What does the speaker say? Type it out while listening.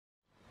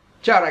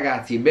Ciao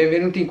ragazzi,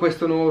 benvenuti in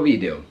questo nuovo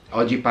video.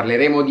 Oggi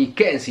parleremo di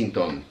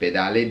Kensington,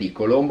 pedale di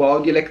Colombo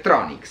Audio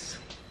Electronics.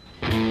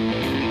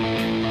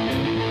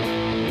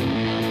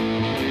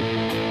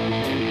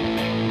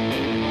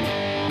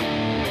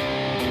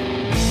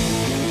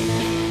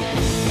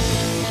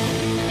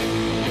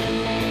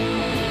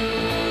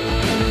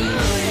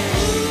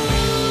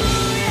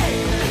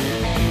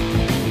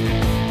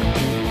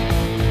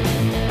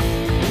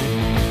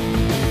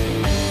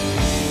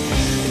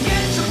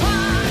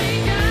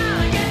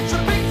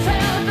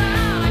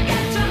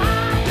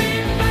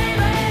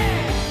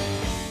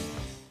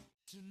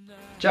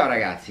 Ciao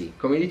ragazzi,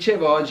 come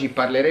dicevo oggi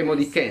parleremo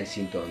di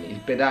Kensington, il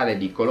pedale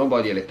di Colombo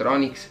Audio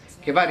Electronics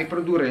che va a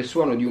riprodurre il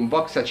suono di un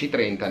Vox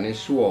AC30 nel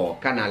suo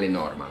canale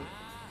normal.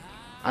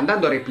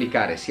 Andando a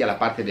replicare sia la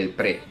parte del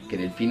pre che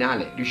del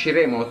finale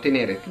riusciremo a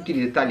ottenere tutti i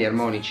dettagli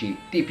armonici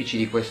tipici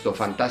di questo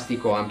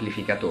fantastico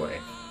amplificatore.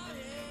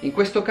 In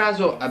questo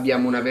caso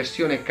abbiamo una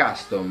versione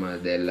custom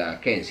del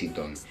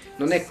Kensington,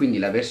 non è quindi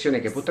la versione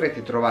che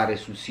potrete trovare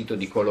sul sito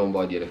di Colombo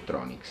Audio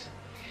Electronics.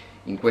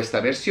 In questa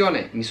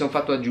versione mi sono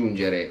fatto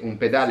aggiungere un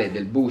pedale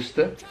del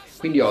boost,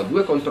 quindi ho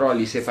due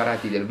controlli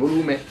separati del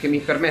volume che mi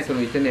permettono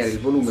di tenere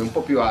il volume un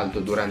po' più alto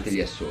durante gli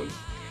assoli.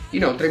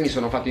 Inoltre mi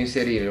sono fatto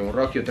inserire un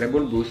rocchio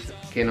treble boost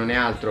che non è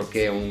altro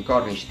che un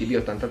Cornish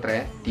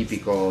TB83,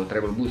 tipico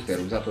treble booster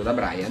usato da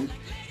Brian,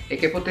 e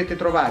che potete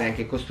trovare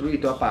anche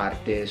costruito a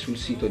parte sul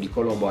sito di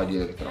Colombo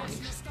Audio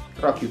Electronics,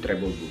 rocchio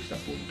treble boost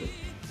appunto.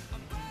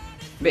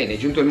 Bene, è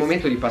giunto il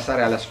momento di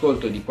passare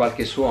all'ascolto di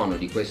qualche suono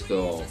di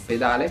questo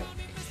pedale.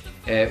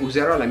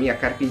 Userò la mia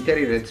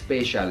Carpinteri Red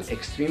Special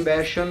Extreme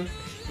Version.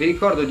 Vi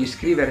ricordo di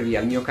iscrivervi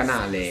al mio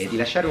canale e di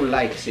lasciare un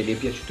like se vi è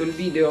piaciuto il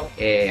video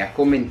e a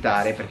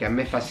commentare, perché a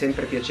me fa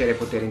sempre piacere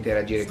poter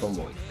interagire con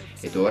voi.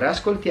 Ed ora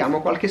ascoltiamo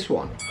qualche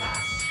suono.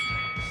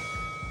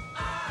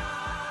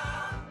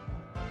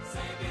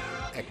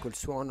 Ecco il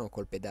suono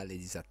col pedale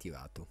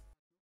disattivato.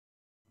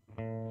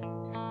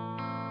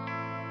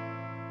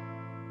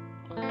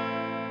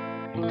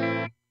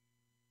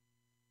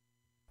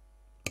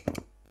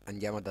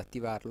 Andiamo ad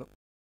attivarlo.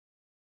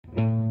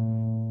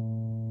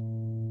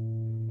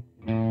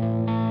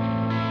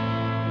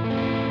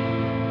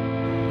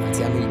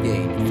 Alziamo il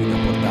gain fino a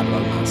portarlo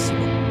al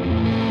massimo.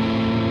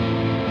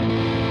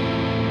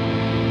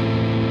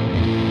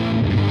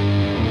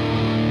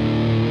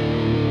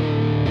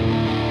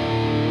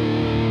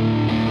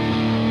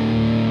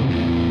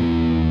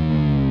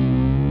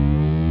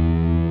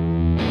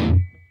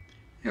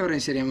 E ora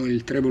inseriamo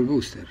il treble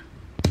booster.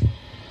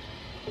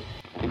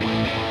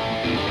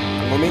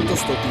 Al momento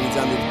sto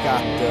utilizzando il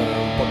cut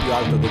un po' più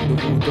alto del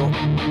dovuto,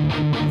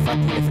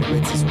 infatti le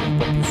frequenze sono un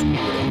po' più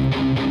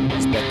scure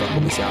rispetto a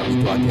come siamo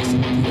abituati a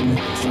sentire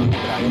nel sound di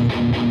Brian.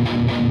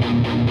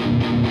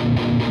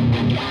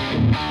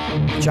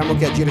 Diciamo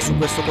che agire su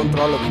questo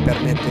controllo vi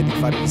permette di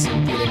farvi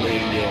sentire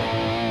meglio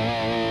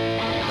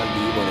dal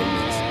vivo nel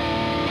mix,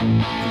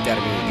 in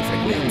termini di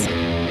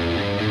frequenze.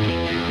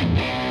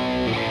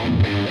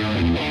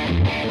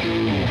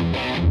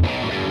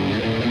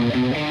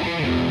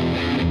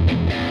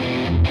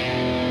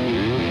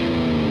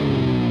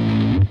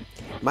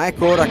 Ma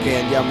ecco ora che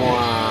andiamo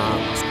a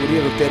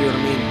scurire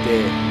ulteriormente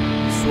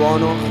il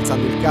suono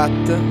alzando il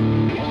cut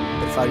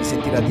per farvi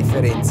sentire la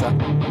differenza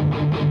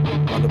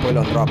quando poi lo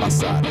andrò a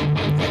abbassare.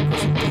 Ecco,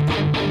 sentite.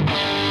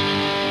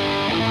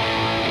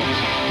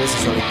 Queste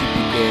sono le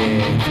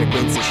tipiche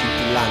frequenze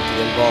scintillanti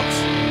del Vox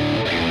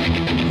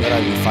e ora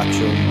vi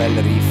faccio un bel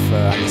riff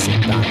anni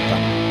 70.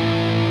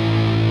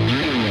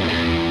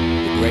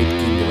 The Great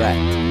King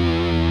Rat.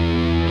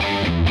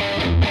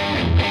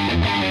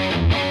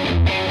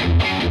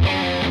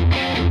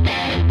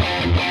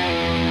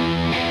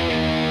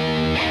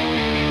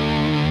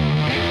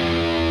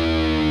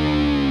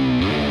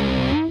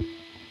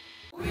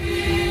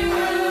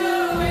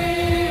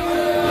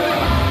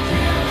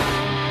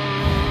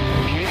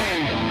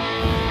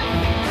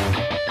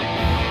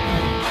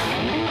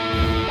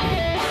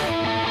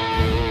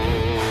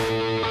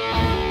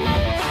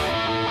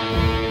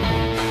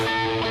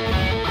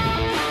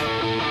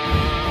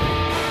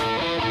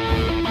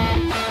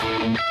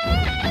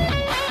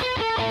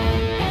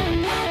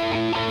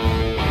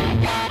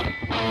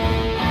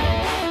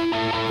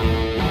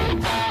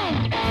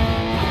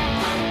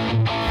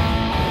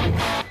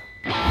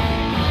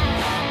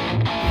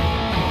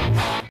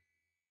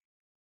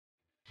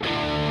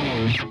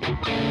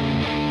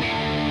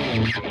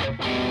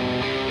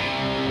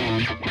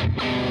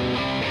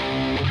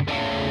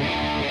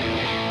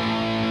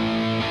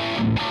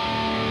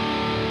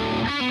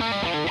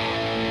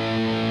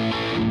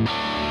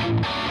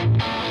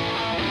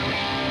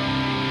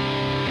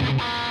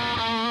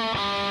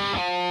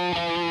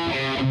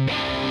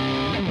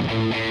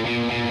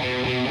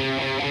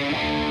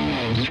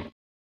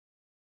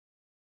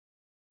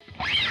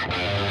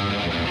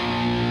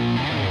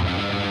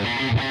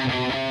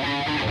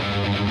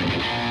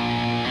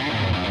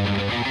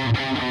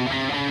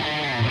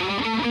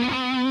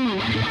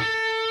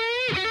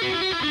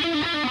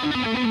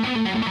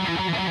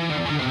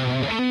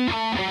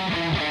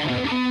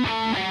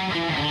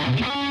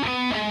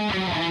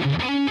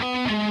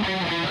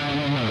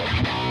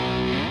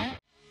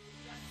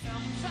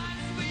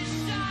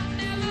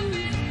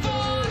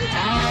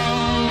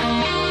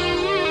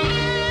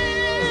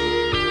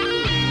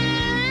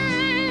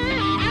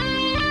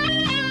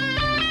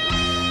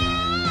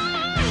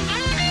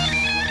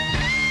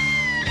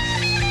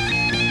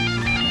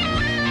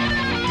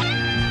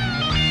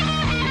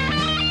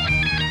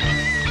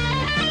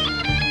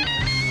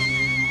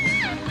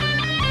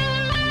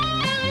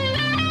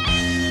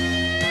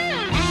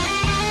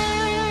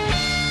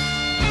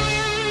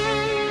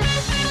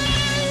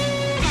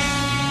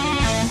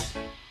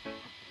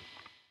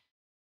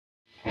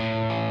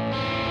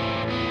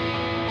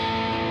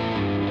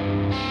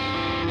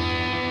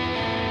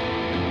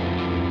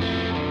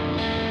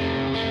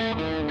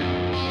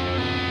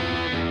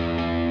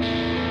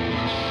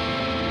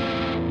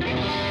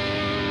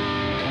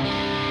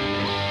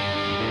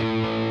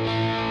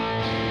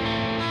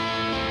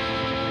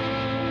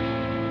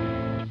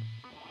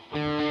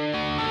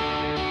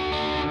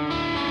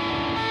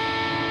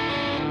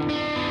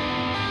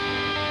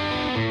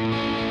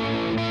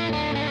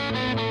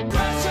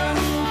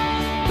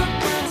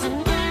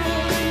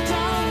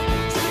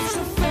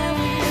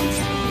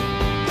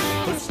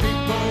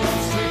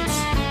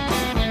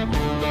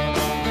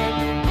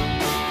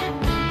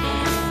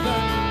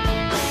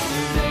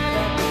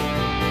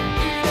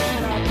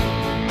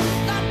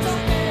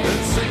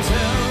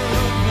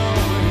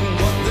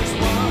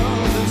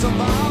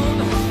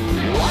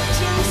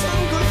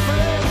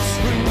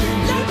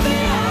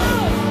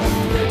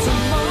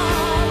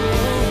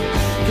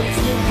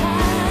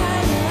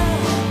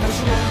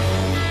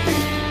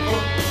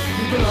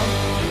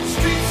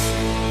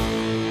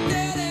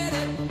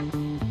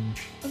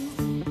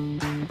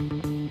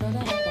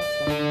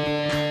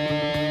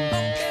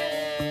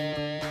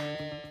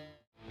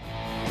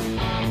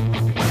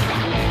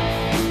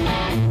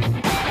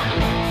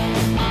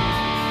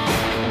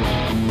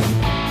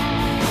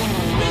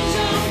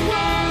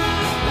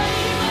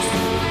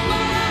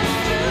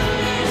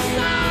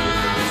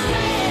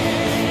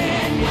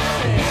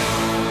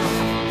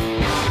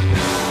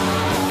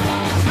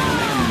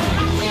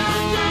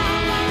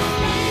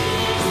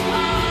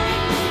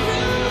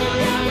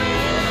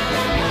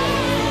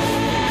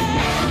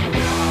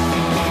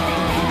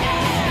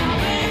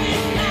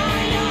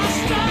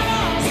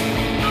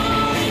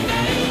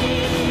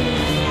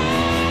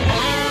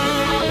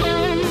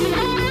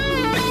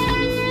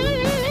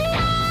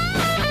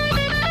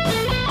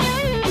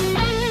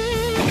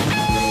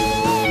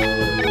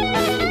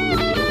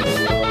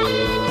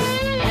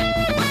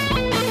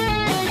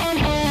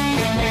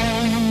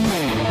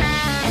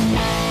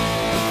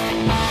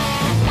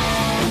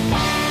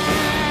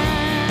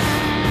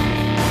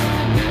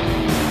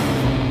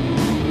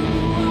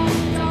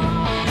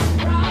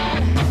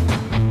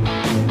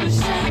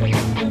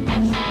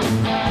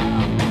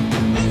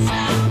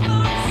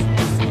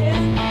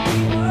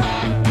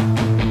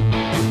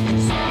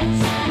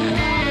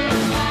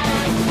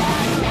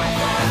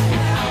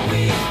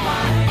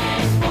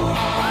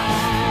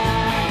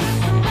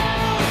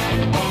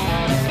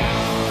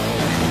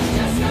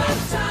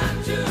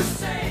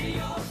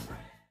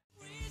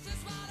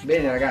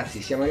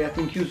 ragazzi, siamo arrivati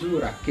in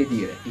chiusura. Che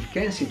dire, il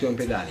Kensington è un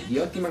pedale di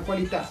ottima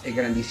qualità e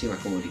grandissima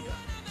comodità.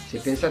 Se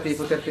pensate di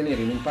poter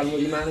tenere in un palmo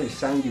di mano il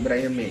sound di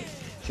Brian May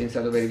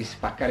senza dovervi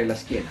spaccare la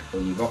schiena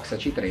con i Vox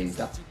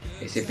AC30,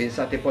 e se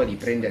pensate poi di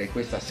prendere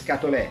questa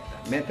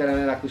scatoletta, metterla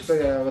nella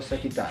custodia della vostra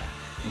chitarra,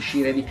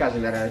 uscire di casa e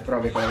andare alle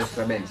prove con la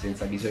vostra band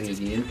senza bisogno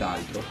di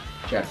nient'altro,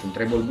 certo un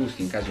treble boost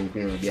in caso in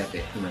cui non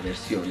abbiate una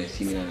versione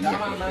simile alla mia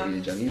che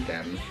privilegia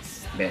all'interno,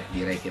 beh,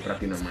 direi che è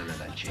proprio una manna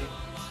dal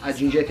cielo.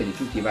 Aggiungetevi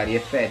tutti i vari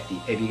effetti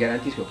e vi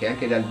garantisco che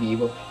anche dal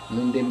vivo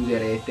non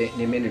deluderete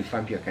nemmeno il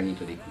fan più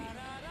accanito di qui.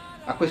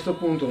 A questo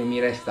punto non mi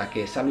resta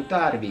che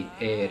salutarvi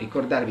e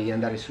ricordarvi di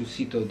andare sul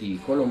sito di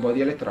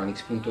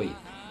colomboaudioelectronics.it.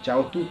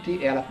 Ciao a tutti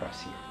e alla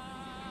prossima!